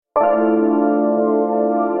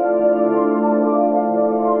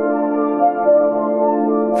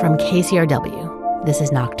KCRW, this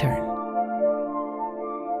is Nocturne.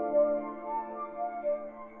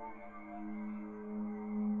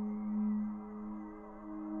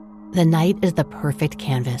 The night is the perfect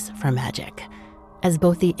canvas for magic, as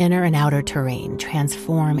both the inner and outer terrain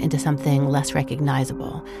transform into something less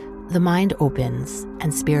recognizable. The mind opens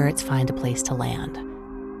and spirits find a place to land.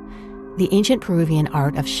 The ancient Peruvian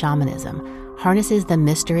art of shamanism harnesses the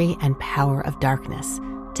mystery and power of darkness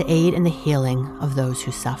to aid in the healing of those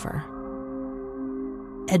who suffer.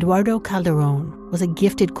 Eduardo Calderon was a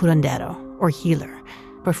gifted curandero, or healer,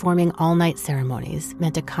 performing all-night ceremonies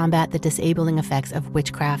meant to combat the disabling effects of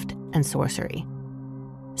witchcraft and sorcery.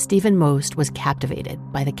 Stephen Most was captivated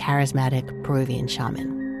by the charismatic Peruvian shaman.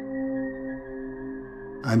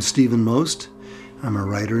 I'm Stephen Most. I'm a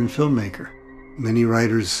writer and filmmaker. Many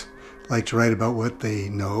writers like to write about what they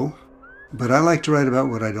know, but I like to write about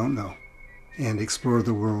what I don't know and explore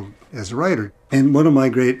the world as a writer. And one of my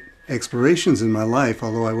great explorations in my life,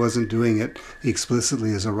 although I wasn't doing it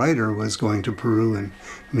explicitly as a writer, was going to Peru and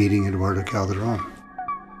meeting Eduardo Calderon.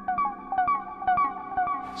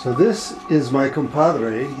 So this is my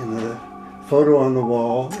compadre in the photo on the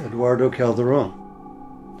wall, Eduardo Calderon.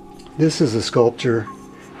 This is a sculpture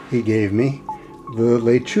he gave me, the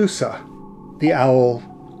lechuza, the owl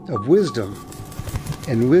of wisdom.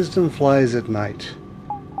 And wisdom flies at night,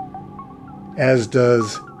 as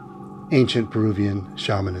does ancient Peruvian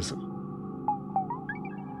shamanism.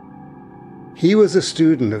 He was a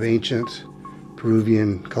student of ancient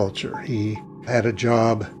Peruvian culture. He had a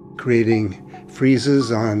job creating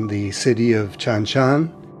friezes on the city of Chan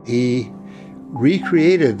Chan. He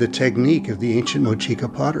recreated the technique of the ancient Mochica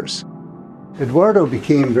potters. Eduardo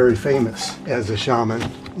became very famous as a shaman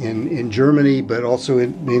in Germany, but also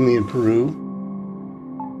mainly in Peru.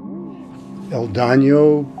 El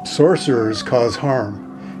Daño, sorcerers cause harm.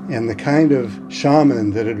 And the kind of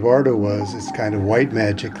shaman that Eduardo was is kind of white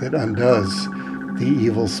magic that undoes the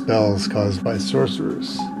evil spells caused by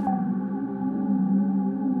sorcerers.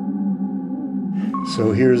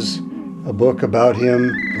 So here's a book about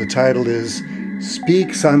him. The title is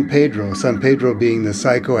Speak San Pedro, San Pedro being the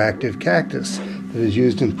psychoactive cactus that is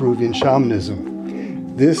used in Peruvian shamanism.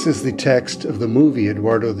 This is the text of the movie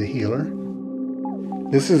Eduardo the Healer.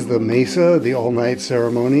 This is the mesa, the all-night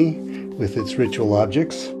ceremony with its ritual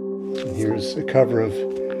objects. And here's a cover of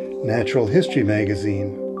Natural History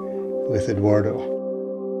magazine with Eduardo.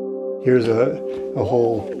 Here's a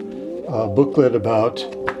whole booklet about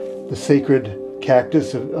the sacred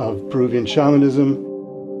cactus of Peruvian shamanism.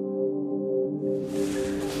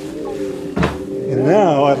 And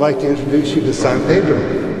now I'd like to introduce you to San Pedro,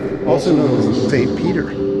 also known as St.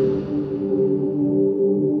 Peter.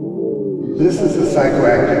 This is a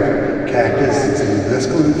psychoactive cactus. It's in the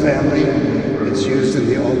mescaline family. It's used in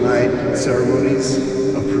the all-night ceremonies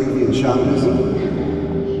of Peruvian shamanism.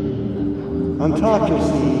 On top you'll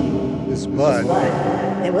see this bud.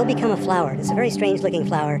 It will become a flower. It's a very strange-looking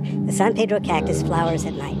flower. The San Pedro cactus flowers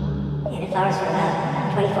at night. And it flowers for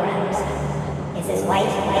about 24 hours. It's this white,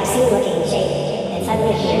 obscene-looking shape that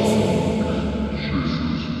suddenly appears.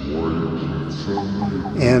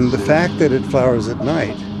 And the fact that it flowers at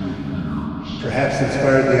night perhaps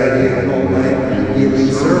inspired the idea of an all-night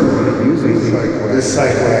healing ceremony using this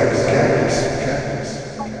psychoactive cactus.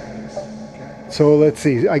 So let's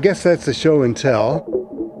see, I guess that's the show and tell.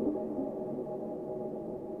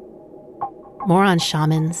 More on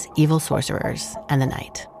shamans, evil sorcerers, and the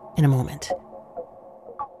night in a moment.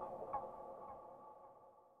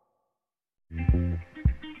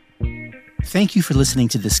 Thank you for listening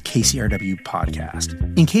to this KCRW podcast.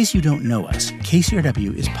 In case you don't know us,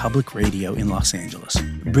 KCRW is public radio in Los Angeles,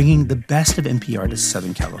 bringing the best of NPR to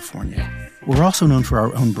Southern California. We're also known for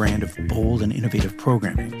our own brand of bold and innovative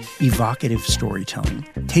programming, evocative storytelling,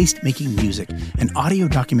 taste-making music, and audio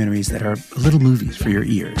documentaries that are little movies for your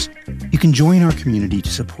ears. You can join our community to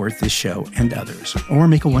support this show and others, or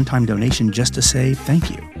make a one-time donation just to say thank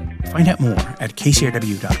you. Find out more at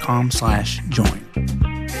kcrw.com/join.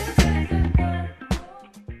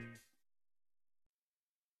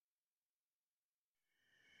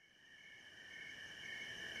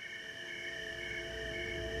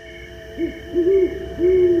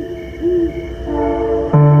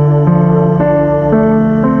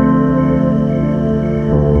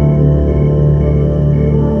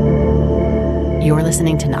 You're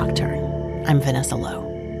listening to Nocturne. I'm Vanessa Lowe.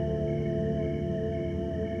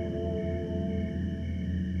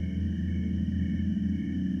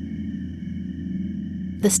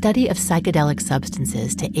 The study of psychedelic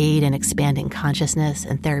substances to aid in expanding consciousness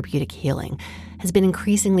and therapeutic healing has been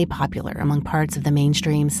increasingly popular among parts of the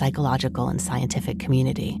mainstream psychological and scientific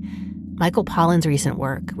community. Michael Pollan's recent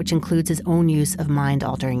work, which includes his own use of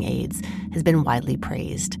mind-altering aids, has been widely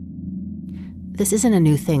praised. This isn't a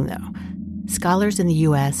new thing, though. Scholars in the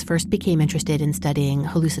U.S. first became interested in studying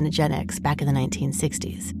hallucinogenics back in the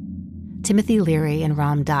 1960s. Timothy Leary and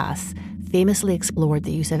Ram Dass famously explored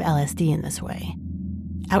the use of LSD in this way.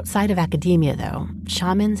 Outside of academia, though,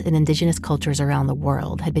 shamans in indigenous cultures around the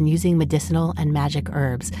world had been using medicinal and magic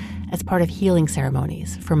herbs as part of healing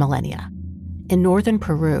ceremonies for millennia. In northern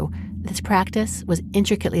Peru, this practice was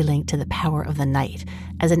intricately linked to the power of the night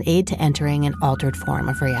as an aid to entering an altered form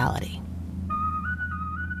of reality.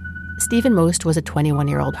 Stephen Most was a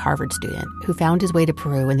 21-year-old Harvard student who found his way to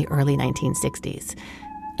Peru in the early 1960s.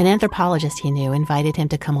 An anthropologist he knew invited him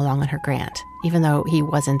to come along on her grant, even though he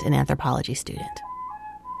wasn't an anthropology student.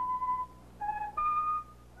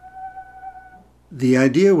 The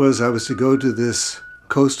idea was I was to go to this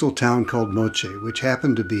coastal town called Moche, which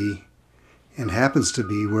happened to be, and happens to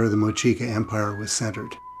be, where the Mochica Empire was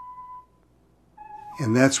centered.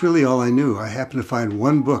 And that's really all I knew. I happened to find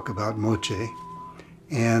one book about Moche,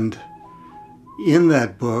 and in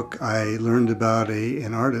that book I learned about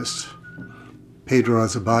an artist, Pedro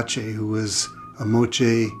Azabache, who was a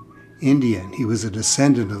Moche Indian. He was a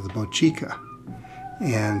descendant of the Mochica,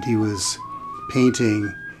 and he was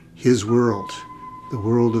painting his world, the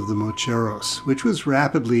world of the Mocheros, which was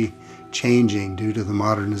rapidly changing due to the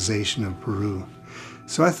modernization of Peru.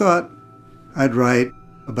 So I thought I'd write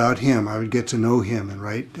about him. I would get to know him and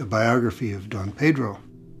write a biography of Don Pedro.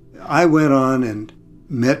 I went on and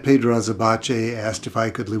met Pedro Azabache, asked if I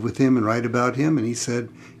could live with him and write about him, and he said,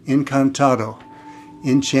 encantado,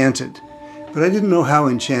 enchanted. But I didn't know how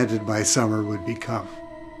enchanted my summer would become,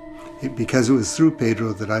 because it was through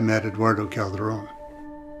Pedro that I met Eduardo Calderon.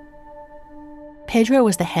 Pedro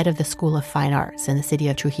was the head of the School of Fine Arts in the city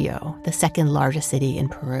of Trujillo, the second largest city in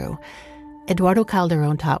Peru. Eduardo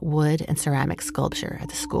Calderon taught wood and ceramic sculpture at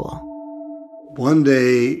the school. One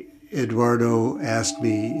day, Eduardo asked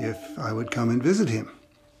me if I would come and visit him.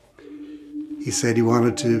 He said he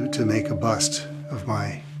wanted to make a bust of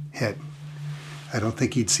my head. I don't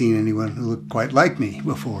think he'd seen anyone who looked quite like me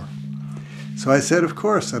before. So I said, of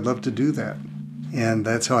course, I'd love to do that. And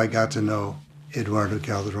that's how I got to know Eduardo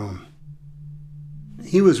Calderon.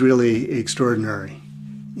 He was really extraordinary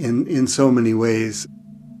in so many ways.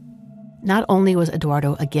 Not only was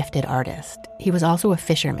Eduardo a gifted artist, he was also a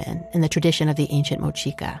fisherman in the tradition of the ancient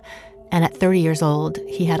Mochica. And at 30 years old,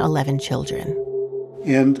 he had 11 children.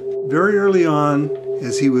 And very early on,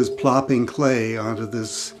 as he was plopping clay onto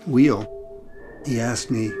this wheel, he asked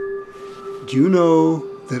me, do you know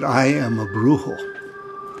that I am a brujo?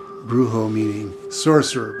 Brujo meaning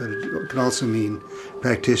sorcerer, but it can also mean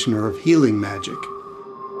practitioner of healing magic.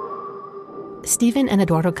 Stephen and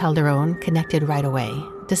Eduardo Calderon connected right away,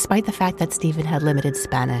 despite the fact that Stephen had limited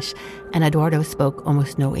Spanish and Eduardo spoke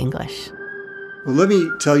almost no English. Well, let me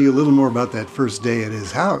tell you a little more about that first day at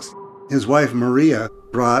his house. His wife, Maria,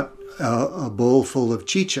 brought a bowl full of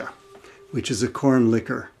chicha, which is a corn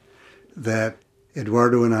liquor that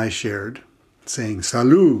Eduardo and I shared, saying,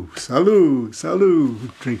 salud, salud,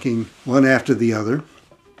 salud, drinking one after the other.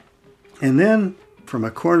 And then, from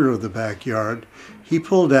a corner of the backyard, he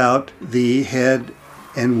pulled out the head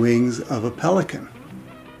and wings of a pelican.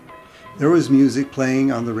 There was music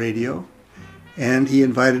playing on the radio, and he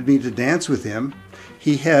invited me to dance with him.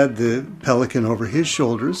 He had the pelican over his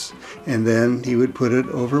shoulders, and then he would put it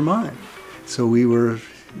over mine. So we were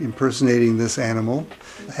impersonating this animal,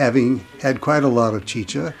 having had quite a lot of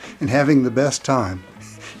chicha, and having the best time.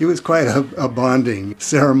 It was quite a bonding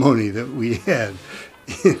ceremony that we had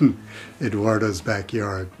in Eduardo's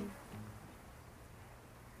backyard.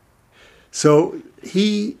 So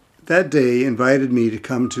he, that day, invited me to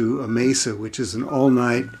come to a mesa, which is an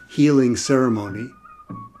all-night healing ceremony.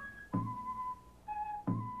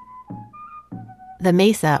 The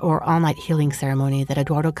mesa, or all-night healing ceremony that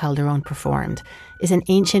Eduardo Calderon performed, is an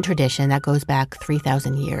ancient tradition that goes back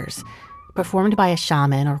 3,000 years. Performed by a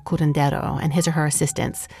shaman or curandero and his or her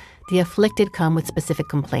assistants, the afflicted come with specific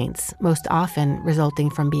complaints, most often resulting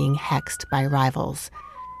from being hexed by rivals.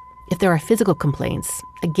 If there are physical complaints,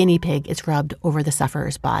 a guinea pig is rubbed over the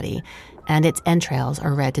sufferer's body, and its entrails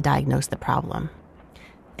are read to diagnose the problem.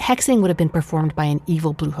 Hexing would have been performed by an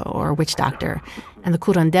evil brujo or witch doctor, and the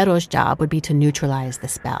curandero's job would be to neutralize the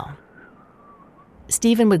spell.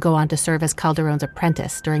 Stephen would go on to serve as Calderon's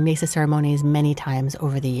apprentice during mesa ceremonies many times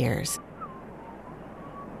over the years.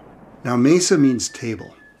 Now, mesa means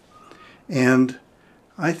table, and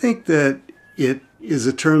I think that it is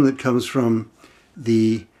a term that comes from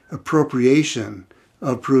the appropriation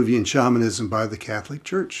of Peruvian shamanism by the Catholic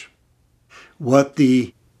Church. What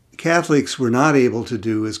the Catholics were not able to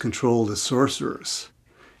do is control the sorcerers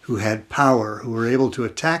who had power, who were able to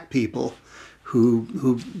attack people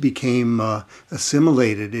who became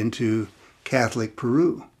assimilated into Catholic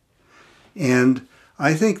Peru. And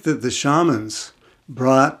I think that the shamans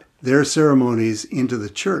brought their ceremonies into the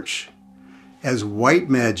church as white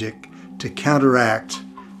magic to counteract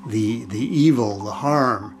the evil, the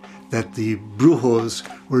harm that the brujos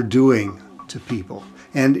were doing to people.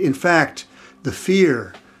 And in fact, the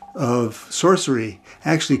fear of sorcery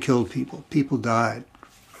actually killed people. People died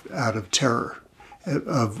out of terror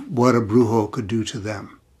of what a brujo could do to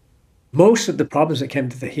them. Most of the problems that came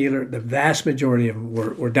to the healer, the vast majority of them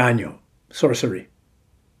were daño, sorcery.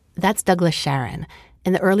 That's Douglas Sharon.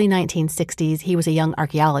 In the early 1960s, he was a young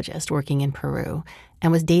archaeologist working in Peru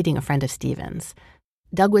and was dating a friend of Stephen's.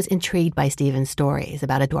 Doug was intrigued by Stephen's stories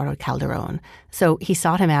about Eduardo Calderón, so he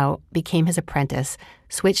sought him out, became his apprentice,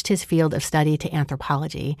 switched his field of study to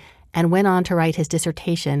anthropology, and went on to write his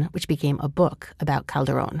dissertation, which became a book about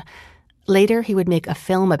Calderón. Later, he would make a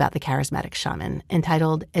film about the charismatic shaman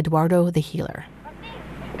entitled Eduardo the Healer.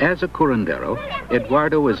 As a curandero,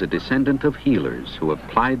 Eduardo is a descendant of healers who have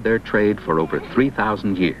plied their trade for over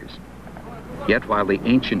 3,000 years. Yet while the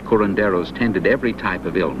ancient curanderos tended every type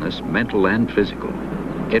of illness, mental and physical,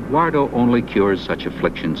 Eduardo only cures such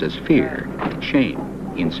afflictions as fear,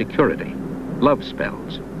 shame, insecurity, love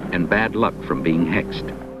spells, and bad luck from being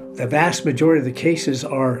hexed. The vast majority of the cases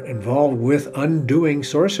are involved with undoing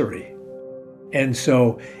sorcery. And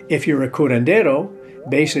so if you're a curandero,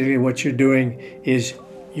 basically what you're doing is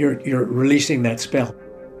you're releasing that spell.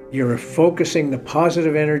 You're focusing the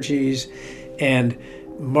positive energies and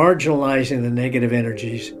marginalizing the negative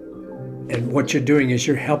energies. And what you're doing is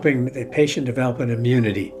you're helping the patient develop an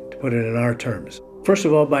immunity, to put it in our terms. First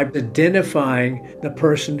of all, by identifying the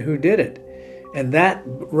person who did it. And that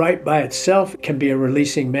right by itself can be a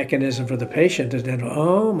releasing mechanism for the patient. And then,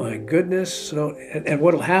 oh my goodness. So, and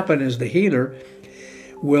what will happen is the healer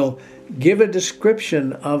will give a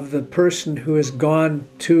description of the person who has gone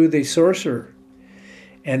to the sorcerer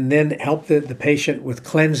and then help the patient with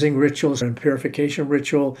cleansing rituals and purification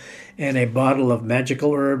ritual and a bottle of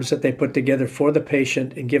magical herbs that they put together for the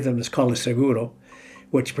patient and give them, it's called a seguro,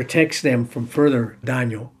 which protects them from further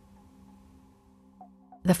daño.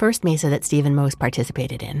 The first mesa that Stephen most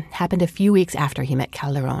participated in happened a few weeks after he met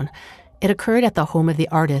Calderón. It occurred at the home of the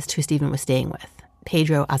artist who Stephen was staying with,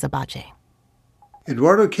 Pedro Azabache.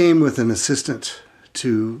 Eduardo came with an assistant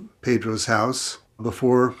to Pedro's house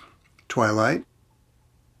before twilight.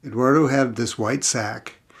 Eduardo had this white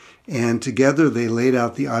sack, and together they laid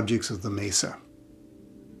out the objects of the mesa.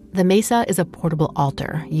 The mesa is a portable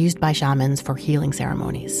altar used by shamans for healing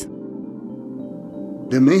ceremonies.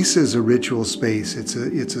 The mesa is a ritual space. It's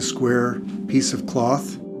a square piece of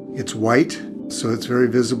cloth. It's white, so it's very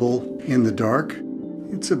visible in the dark.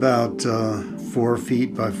 It's about 4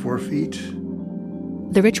 feet by 4 feet.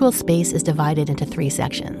 The ritual space is divided into 3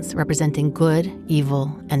 sections, representing good,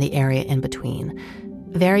 evil, and the area in between.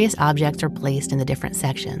 Various objects are placed in the different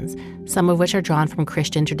sections, some of which are drawn from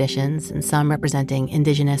Christian traditions and some representing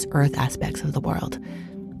indigenous earth aspects of the world.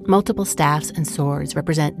 Multiple staffs and swords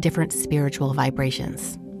represent different spiritual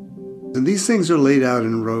vibrations. And these things are laid out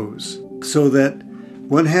in rows so that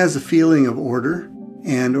one has a feeling of order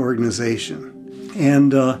and organization.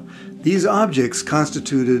 And these objects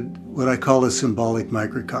constituted what I call a symbolic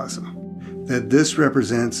microcosm, that this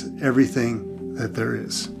represents everything that there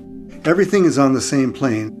is. Everything is on the same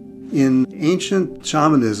plane. In ancient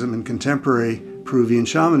shamanism and contemporary Peruvian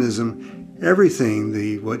shamanism, everything,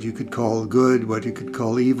 what you could call good, what you could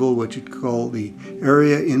call evil, what you could call the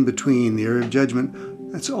area in between, the area of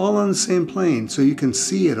judgment, that's all on the same plane, so you can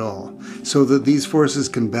see it all, so that these forces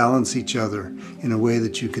can balance each other in a way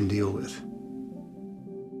that you can deal with.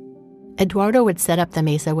 Eduardo would set up the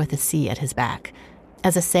mesa with the sea at his back.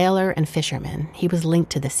 As a sailor and fisherman, he was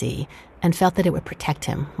linked to the sea and felt that it would protect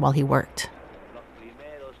him while he worked.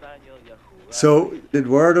 So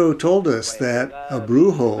Eduardo told us that a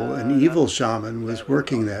brujo, an evil shaman, was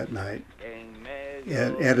working that night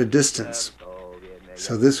at a distance.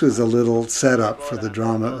 So this was a little setup for the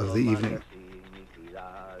drama of the evening.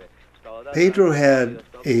 Pedro had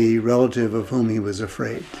a relative of whom he was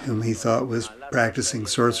afraid, whom he thought was practicing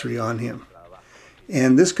sorcery on him.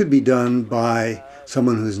 And this could be done by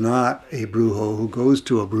someone who's not a brujo, who goes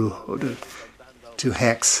to a brujo to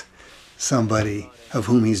hex somebody of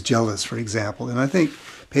whom he's jealous, for example. And I think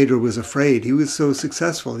Pedro was afraid. He was so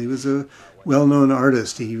successful. He was a well-known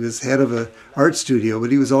artist. He was head of an art studio,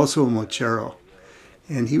 but he was also a mochero.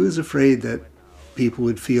 And he was afraid that people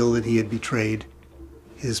would feel that he had betrayed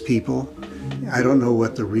his people. I don't know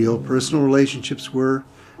what the real personal relationships were,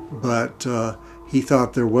 but he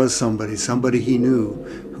thought there was somebody he knew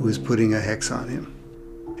who was putting a hex on him.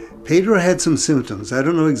 Pedro had some symptoms. I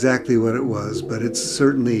don't know exactly what it was, but it's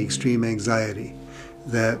certainly extreme anxiety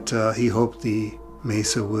that he hoped the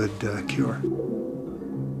mesa would cure.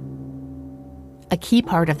 A key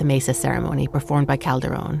part of the mesa ceremony performed by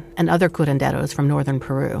Calderón and other curanderos from northern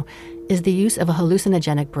Peru is the use of a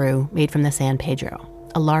hallucinogenic brew made from the San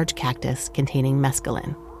Pedro, a large cactus containing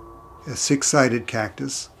mescaline. A six-sided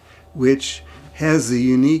cactus, which has the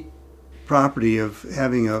unique property of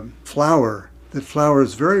having a flower that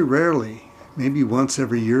flowers very rarely, maybe once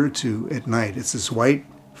every year or two at night. It's this white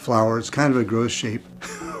flower. It's kind of a gross shape.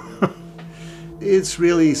 It's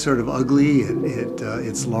really sort of ugly.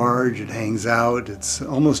 It's large. It hangs out. It's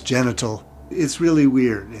almost genital. It's really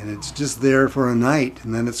weird, and it's just there for a night,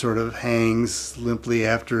 and then it sort of hangs limply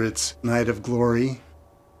after its night of glory.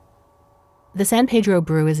 The San Pedro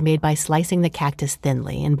brew is made by slicing the cactus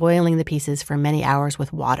thinly and boiling the pieces for many hours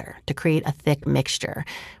with water to create a thick mixture,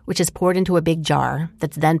 which is poured into a big jar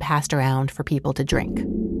that's then passed around for people to drink.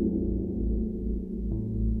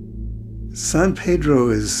 San Pedro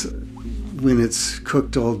is, when it's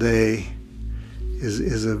cooked all day,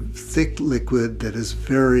 is a thick liquid that is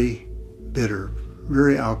very bitter,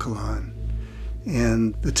 very alkaline,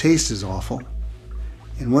 and the taste is awful.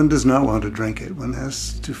 And one does not want to drink it. One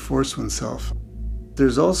has to force oneself.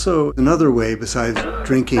 There's also another way besides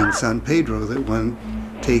drinking San Pedro that one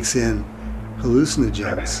takes in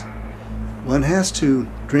hallucinogens. One has to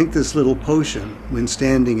drink this little potion when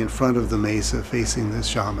standing in front of the mesa facing the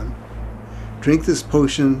shaman. Drink this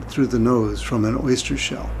potion through the nose from an oyster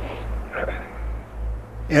shell.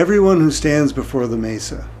 Everyone who stands before the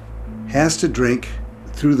mesa has to drink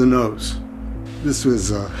through the nose. This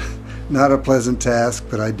was not a pleasant task,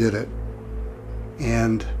 but I did it.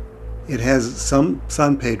 And it has some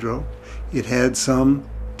San Pedro, it had some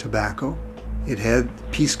tobacco, it had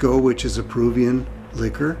pisco, which is a Peruvian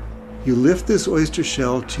liquor. You lift this oyster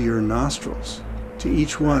shell to your nostrils, to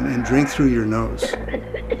each one, and drink through your nose.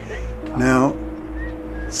 Now,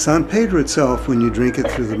 San Pedro itself, when you drink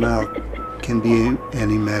it through the mouth, can be an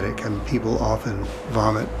emetic. I mean, people often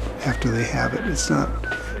vomit after they have it. It's not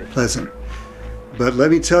pleasant. But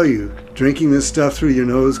let me tell you, drinking this stuff through your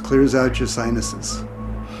nose clears out your sinuses.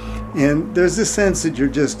 And there's this sense that you're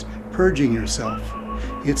just purging yourself.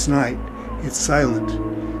 It's night. It's silent.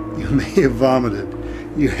 You may have vomited.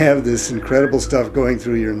 You have this incredible stuff going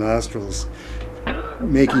through your nostrils,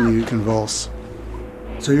 making you convulse.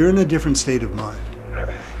 So you're in a different state of mind.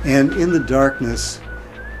 And in the darkness,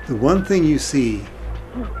 the one thing you see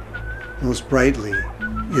most brightly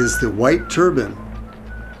is the white turban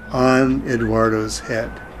on Eduardo's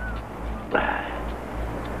head.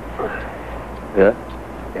 Ya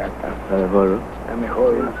está mejor, ¿no? Está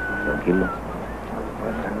mejor, ya. Tranquilo.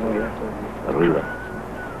 Arriba.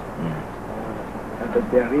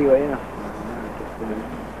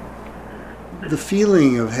 The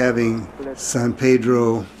feeling of having San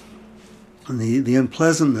Pedro, the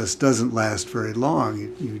unpleasantness doesn't last very long.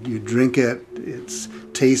 You drink it, it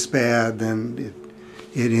tastes bad, then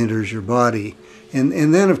it enters your body.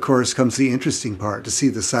 And then, of course, comes the interesting part, to see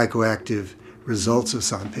the psychoactive results of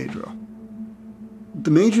San Pedro.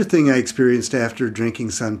 The major thing I experienced after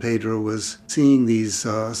drinking San Pedro was seeing these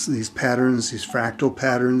patterns, these fractal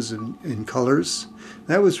patterns in colors.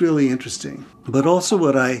 That was really interesting. But also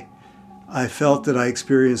what I felt that I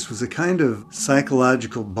experienced was a kind of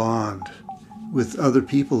psychological bond with other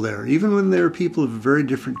people there, even when they were people of a very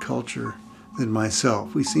different culture than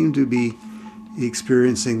myself. We seemed to be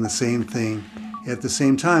experiencing the same thing at the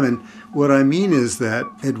same time. And what I mean is that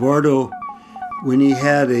Eduardo, when he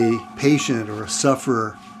had a patient or a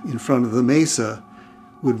sufferer in front of the mesa,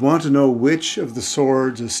 would want to know which of the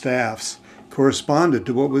swords or staffs corresponded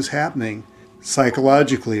to what was happening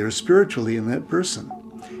psychologically or spiritually in that person.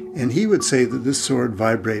 And he would say that this sword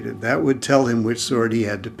vibrated. That would tell him which sword he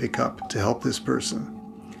had to pick up to help this person.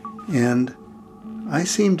 And I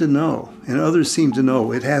seem to know, and others seem to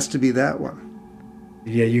know, it has to be that one.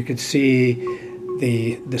 Yeah, you could see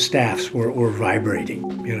the staffs were vibrating.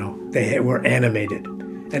 You know, they were animated,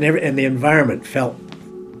 and the environment felt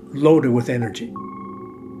loaded with energy.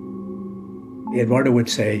 Eduardo would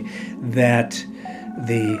say that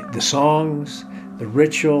the songs, the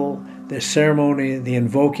ritual, the ceremony, the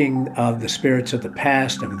invoking of the spirits of the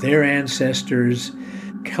past, of their ancestors,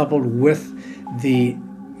 coupled with the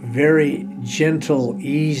very gentle,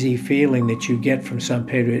 easy feeling that you get from San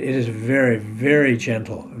Pedro. It is very, very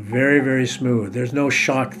gentle, very, very smooth. There's no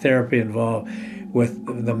shock therapy involved with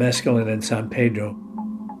the mescaline in San Pedro.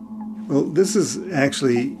 Well, this is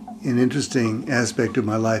actually an interesting aspect of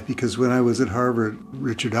my life because when I was at Harvard,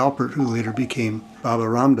 Richard Alpert, who later became Baba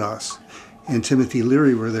Ram Dass, and Timothy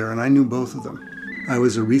Leary were there, and I knew both of them. I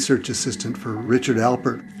was a research assistant for Richard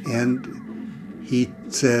Alpert, and he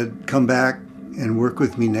said, come back and work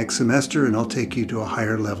with me next semester, and I'll take you to a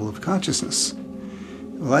higher level of consciousness.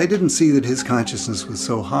 Well, I didn't see that his consciousness was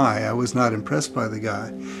so high. I was not impressed by the guy.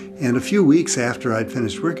 And a few weeks after I'd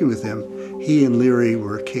finished working with him, he and Leary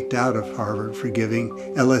were kicked out of Harvard for giving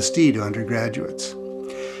LSD to undergraduates.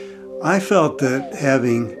 I felt that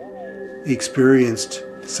having experienced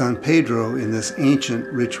San Pedro in this ancient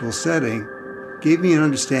ritual setting gave me an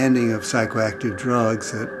understanding of psychoactive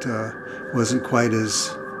drugs that wasn't quite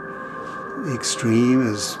as extreme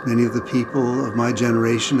as many of the people of my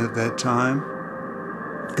generation at that time.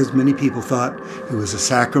 Because many people thought it was a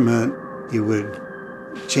sacrament, it would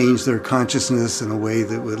change their consciousness in a way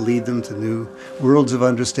that would lead them to new worlds of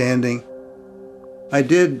understanding. I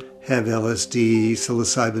did have LSD,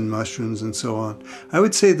 psilocybin mushrooms, and so on. I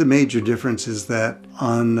would say the major difference is that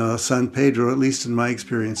on San Pedro, at least in my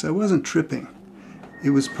experience, I wasn't tripping.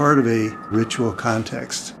 It was part of a ritual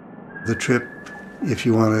context. The trip, if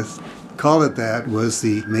you want to call it that, was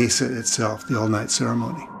the mesa itself, the all-night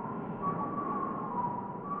ceremony.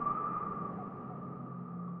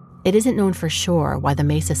 It isn't known for sure why the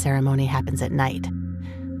mesa ceremony happens at night,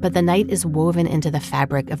 but the night is woven into the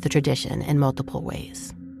fabric of the tradition in multiple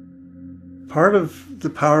ways. Part of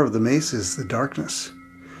the power of the mesa is the darkness.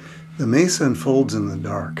 The mesa unfolds in the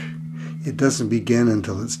dark. It doesn't begin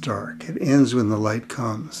until it's dark. It ends when the light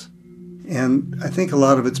comes. And I think a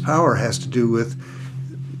lot of its power has to do with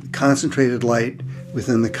concentrated light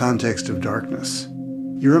within the context of darkness.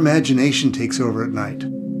 Your imagination takes over at night.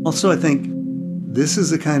 Also, I think this is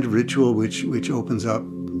the kind of ritual which opens up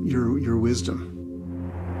your wisdom.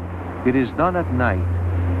 It is done at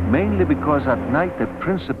night, mainly because at night the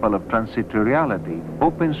principle of transitoriality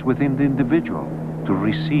opens within the individual to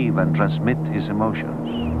receive and transmit his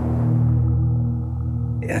emotions.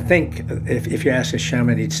 I think if you ask a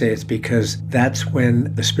shaman, he'd say it's because that's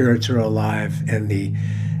when the spirits are alive and the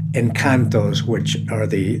encantos, which are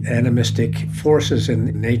the animistic forces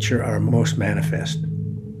in nature, are most manifest.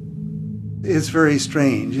 It's very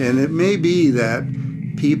strange, and it may be that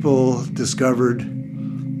people discovered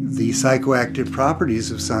the psychoactive properties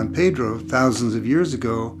of San Pedro thousands of years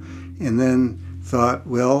ago and then thought,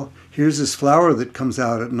 well, here's this flower that comes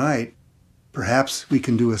out at night. Perhaps we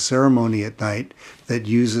can do a ceremony at night that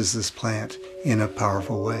uses this plant in a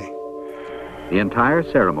powerful way. The entire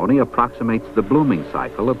ceremony approximates the blooming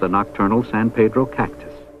cycle of the nocturnal San Pedro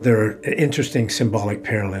cactus. There are interesting symbolic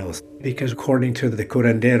parallels because according to the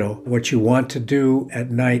curandero, what you want to do at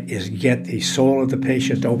night is get the soul of the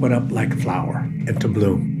patient to open up like a flower and to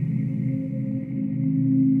bloom.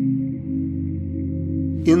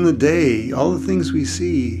 In the day, all the things we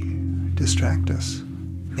see distract us.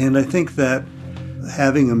 And I think that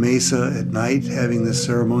having a mesa at night, having this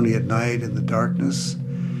ceremony at night in the darkness,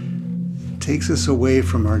 takes us away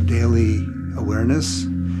from our daily awareness.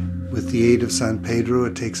 With the aid of San Pedro,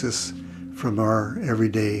 it takes us from our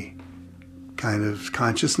everyday kind of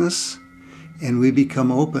consciousness, and we become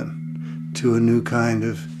open to a new kind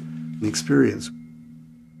of experience.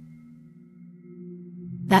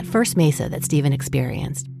 That first mesa that Stephen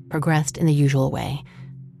experienced progressed in the usual way.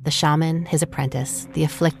 The shaman, his apprentice, the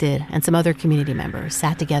afflicted, and some other community members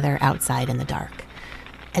sat together outside in the dark.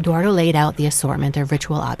 Eduardo laid out the assortment of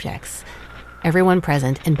ritual objects. Everyone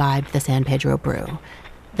present imbibed the San Pedro brew.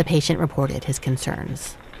 The patient reported his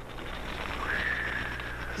concerns.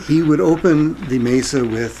 He would open the mesa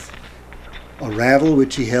with a rattle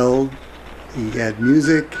which he held. He had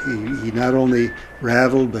music. He not only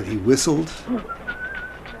rattled, but he whistled.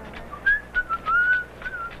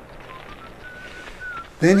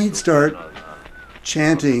 Then he'd start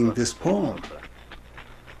chanting this poem.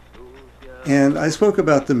 And I spoke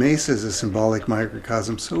about the mesa as a symbolic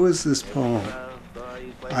microcosm. So is this poem.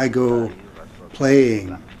 I go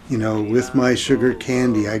playing, with my sugar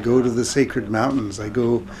candy. I go to the sacred mountains. I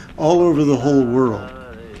go all over the whole world.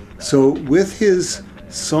 So with his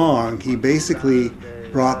song, he basically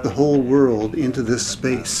brought the whole world into this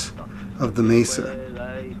space of the mesa.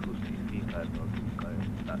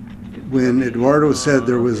 When Eduardo said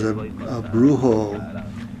there was a brujo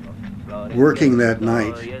working that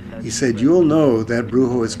night, he said, you'll know that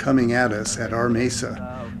brujo is coming at us at our mesa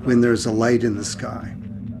when there's a light in the sky.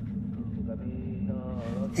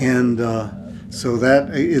 And so that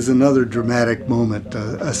is another dramatic moment,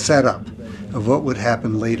 a setup of what would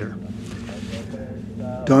happen later.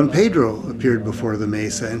 Don Pedro appeared before the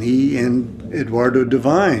mesa, and he and Eduardo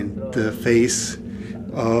divined the face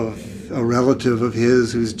of a relative of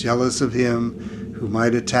his who's jealous of him, who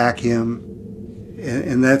might attack him.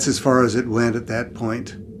 And that's as far as it went at that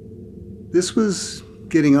point. This was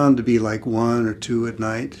getting on to be like 1 or 2 at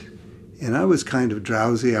night, and I was kind of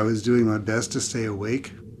drowsy. I was doing my best to stay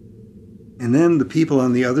awake. And then the people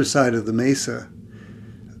on the other side of the mesa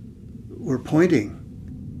were pointing.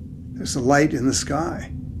 There's a light in the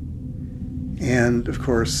sky. And of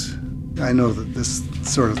course, I know that this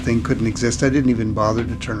sort of thing couldn't exist. I didn't even bother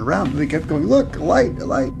to turn around. They kept going, look, a light, a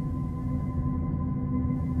light.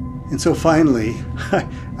 And so finally,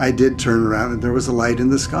 I did turn around and there was a light in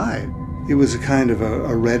the sky. It was a kind of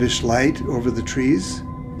a reddish light over the trees.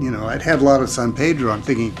 You know, I'd had a lot of San Pedro. I'm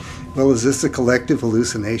thinking, well, is this a collective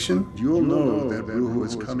hallucination? You'll know that brujo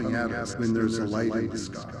is coming at us when there's a light in the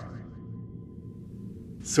sky.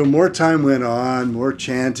 So more time went on, more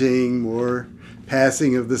chanting, more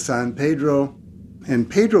passing of the San Pedro, and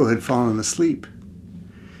Pedro had fallen asleep.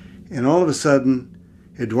 And all of a sudden,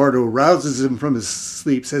 Eduardo rouses him from his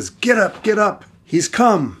sleep, says, get up, he's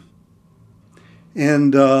come.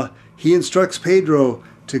 And he instructs Pedro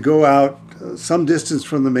to go out some distance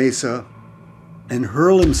from the mesa and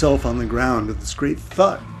hurl himself on the ground with this great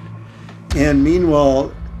thud. And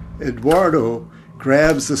meanwhile, Eduardo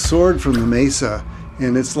grabs the sword from the mesa,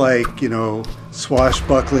 and it's like, you know,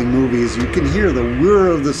 swashbuckling movies. You can hear the whir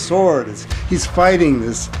of the sword. He's fighting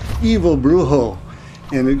this evil brujo.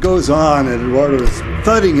 And it goes on, and Eduardo is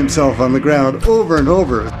thudding himself on the ground over and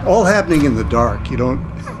over, all happening in the dark. You don't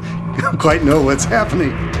quite know what's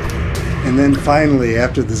happening. And then finally,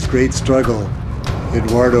 after this great struggle,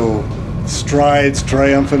 Eduardo strides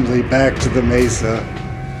triumphantly back to the mesa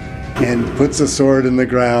and puts a sword in the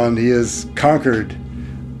ground. He has conquered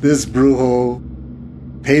this brujo.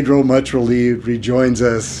 Pedro, much relieved, rejoins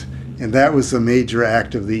us, and that was the major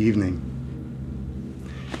act of the evening.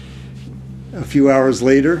 A few hours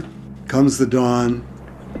later comes the dawn,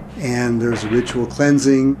 and there's a ritual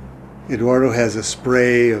cleansing. Eduardo has a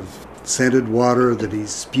spray of scented water that he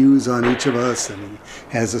spews on each of us, and he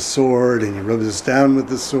has a sword, and he rubs us down with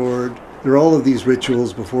the sword. There are all of these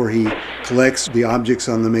rituals before he collects the objects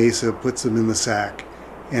on the mesa, puts them in the sack,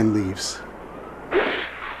 and leaves.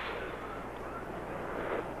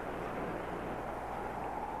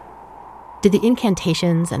 Did the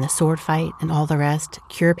incantations and the sword fight and all the rest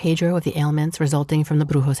cure Pedro of the ailments resulting from the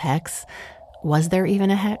brujo's hex? Was there even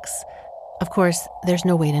a hex? Of course, there's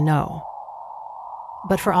no way to know.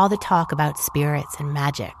 But for all the talk about spirits and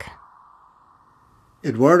magic...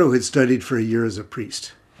 Eduardo had studied for a year as a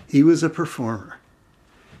priest. He was a performer.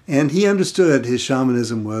 And he understood his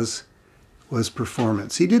shamanism was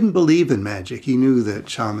performance. He didn't believe in magic. He knew that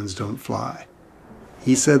shamans don't fly.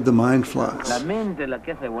 He said the mind flies. And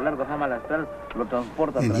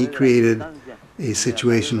he created a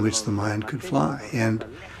situation in which the mind could fly. And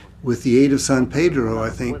with the aid of San Pedro, I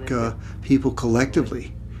think people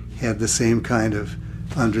collectively had the same kind of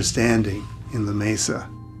understanding in the mesa.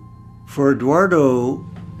 For Eduardo,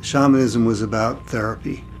 shamanism was about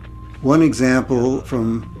therapy. One example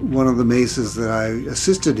from one of the mesas that I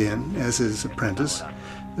assisted in as his apprentice,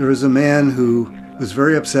 there was a man who was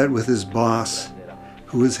very upset with his boss,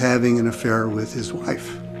 who was having an affair with his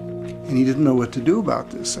wife. And he didn't know what to do about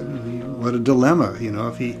this. I mean, what a dilemma. You know,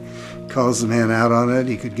 if he calls the man out on it,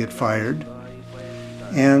 he could get fired.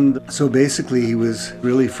 And so basically he was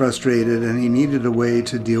really frustrated, and he needed a way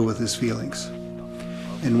to deal with his feelings.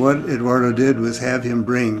 And what Eduardo did was have him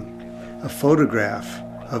bring a photograph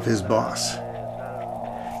of his boss.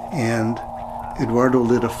 And Eduardo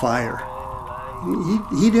lit a fire.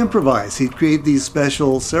 He'd improvise. He'd create these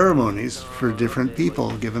special ceremonies for different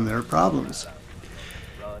people, given their problems.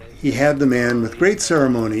 He had the man, with great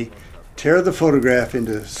ceremony, tear the photograph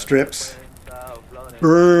into strips,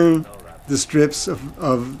 burn the strips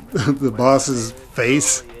of the boss's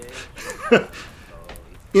face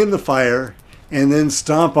in the fire, and then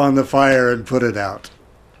stomp on the fire and put it out.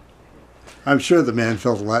 I'm sure the man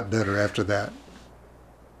felt a lot better after that.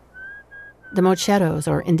 The mocheros,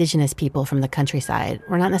 or indigenous people from the countryside,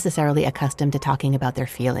 were not necessarily accustomed to talking about their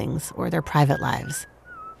feelings or their private lives.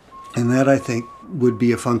 And that, I think, would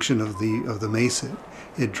be a function of the mesa.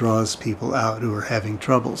 It draws people out who are having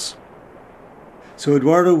troubles. So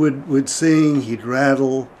Eduardo would sing, he'd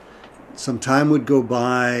rattle, some time would go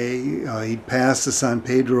by, he'd pass the San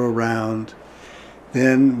Pedro around.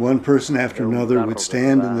 Then one person after another would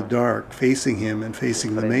stand in the dark, facing him and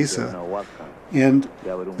facing the mesa. And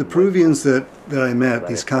the Peruvians that I met,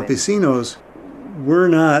 these campesinos, were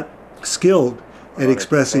not skilled at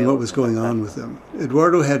expressing what was going on with them.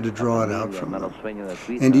 Eduardo had to draw it out from them.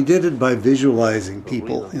 And he did it by visualizing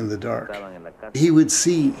people in the dark. He would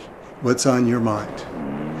see what's on your mind.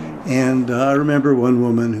 And I remember one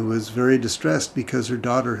woman who was very distressed because her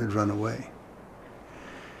daughter had run away.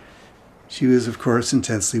 She was, of course,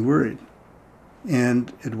 intensely worried.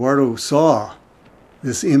 And Eduardo saw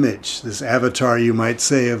this image, this avatar, you might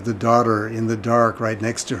say, of the daughter in the dark right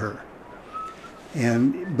next to her.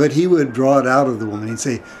 But he would draw it out of the woman. He'd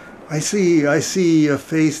say, I see a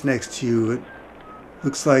face next to you. It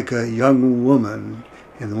looks like a young woman.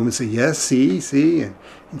 And the woman would say, yes, see. And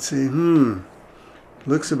he'd say,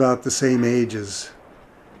 looks about the same age as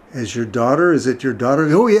your daughter. Is it your daughter?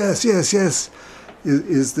 Oh, yes.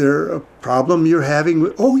 Is there a problem you're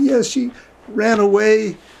having? Oh, yes, she ran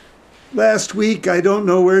away last week. I don't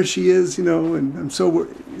know where she is, and I'm so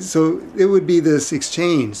worried. So it would be this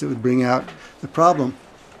exchange that would bring out the problem.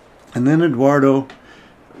 And then Eduardo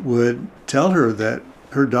would tell her that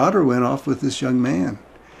her daughter went off with this young man.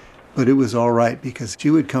 But it was all right because she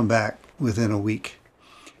would come back within a week.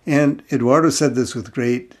 And Eduardo said this with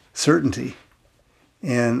great certainty.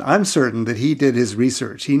 And I'm certain that he did his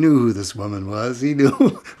research. He knew who this woman was. He knew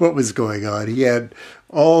what was going on. He had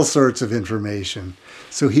all sorts of information.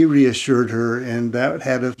 So he reassured her, and that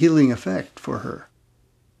had a healing effect for her.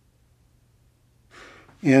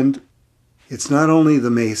 And it's not only the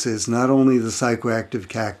mesa, it's not only the psychoactive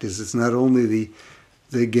cactus, it's not only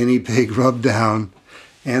the guinea pig rub down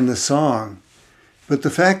and the song, but the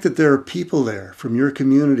fact that there are people there from your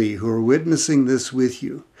community who are witnessing this with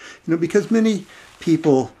you. Because many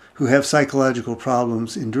people who have psychological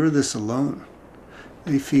problems endure this alone.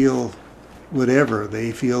 They feel whatever.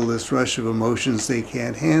 They feel this rush of emotions they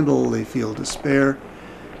can't handle. They feel despair,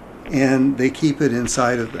 and they keep it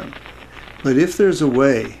inside of them. But if there's a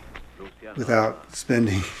way, without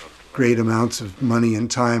spending great amounts of money and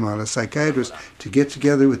time on a psychiatrist, to get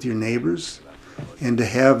together with your neighbors and to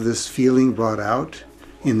have this feeling brought out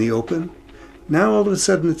in the open, now all of a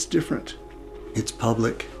sudden it's different. It's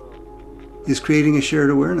public. It's creating a shared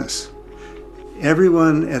awareness.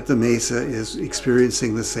 Everyone at the Mesa is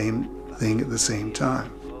experiencing the same thing at the same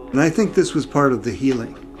time. And I think this was part of the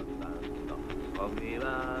healing.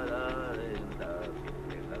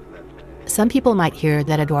 Some people might hear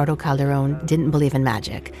that Eduardo Calderon didn't believe in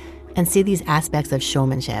magic and see these aspects of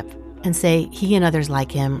showmanship and say he and others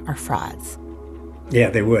like him are frauds. Yeah,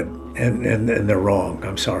 they would. And they're wrong.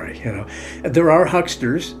 I'm sorry. There are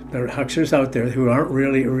hucksters. There are hucksters out there who aren't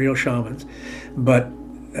really real shamans, but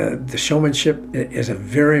the showmanship is a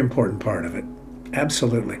very important part of it.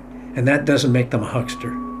 Absolutely. And that doesn't make them a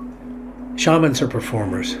huckster. Shamans are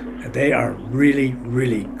performers. They are really,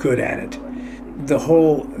 really good at it. The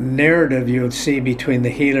whole narrative you would see between the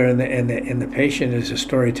healer and the patient is a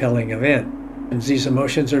storytelling event. And these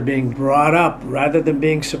emotions are being brought up rather than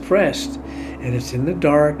being suppressed. And it's in the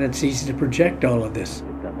dark, and it's easy to project all of this.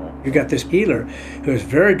 You've got this healer who is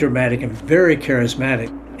very dramatic and very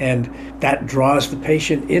charismatic, and that draws the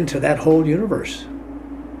patient into that whole universe.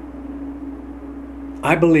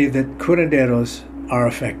 I believe that curanderos are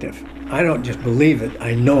effective. I don't just believe it,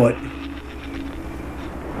 I know it.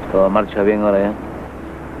 Todo marcha bien ahora ya.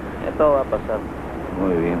 Todo va a pasar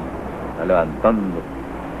muy bien. Está levantando.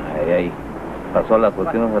 Ahí. Pasó la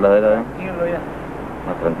cuestión de la vera. Tranquilo ya.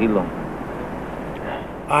 Más tranquilo.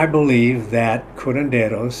 I believe that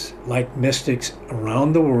curanderos, like mystics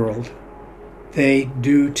around the world, they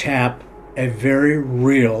do tap a very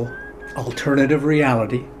real alternative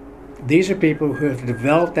reality. These are people who have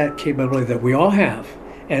developed that capability that we all have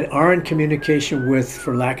and are in communication with,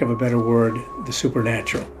 for lack of a better word, the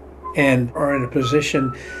supernatural, and are in a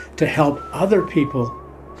position to help other people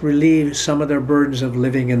relieve some of their burdens of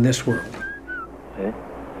living in this world.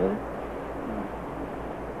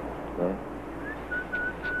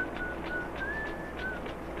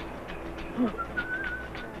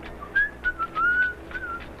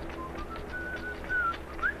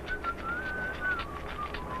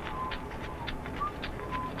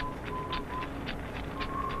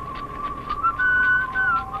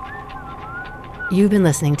 You've been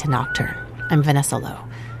listening to Nocturne. I'm Vanessa Lowe.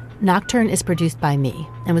 Nocturne is produced by me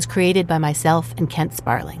and was created by myself and Kent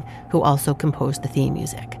Sparling, who also composed the theme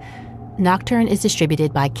music. Nocturne is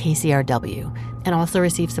distributed by KCRW and also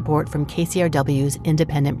receives support from KCRW's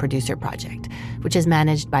Independent Producer Project, which is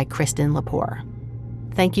managed by Kristen Lepore.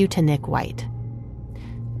 Thank you to Nick White.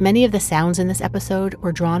 Many of the sounds in this episode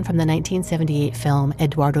were drawn from the 1978 film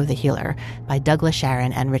Eduardo the Healer by Douglas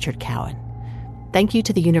Sharon and Richard Cowan. Thank you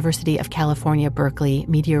to the University of California, Berkeley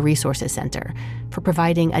Media Resources Center for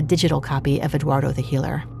providing a digital copy of Eduardo the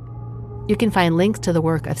Healer. You can find links to the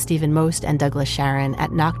work of Stephen Most and Douglas Sharon at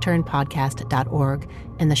nocturnepodcast.org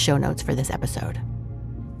in the show notes for this episode.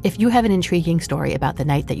 If you have an intriguing story about the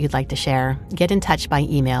night that you'd like to share, get in touch by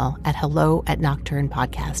email at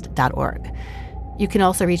hello@nocturnepodcast.org. You can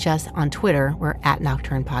also reach us on Twitter. We're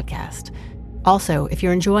 @NocturnePodcast. Also, if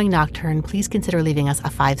you're enjoying Nocturne, please consider leaving us a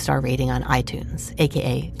 5-star rating on iTunes,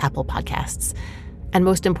 aka Apple Podcasts. And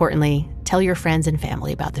most importantly, tell your friends and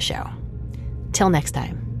family about the show. Till next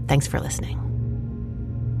time, thanks for listening.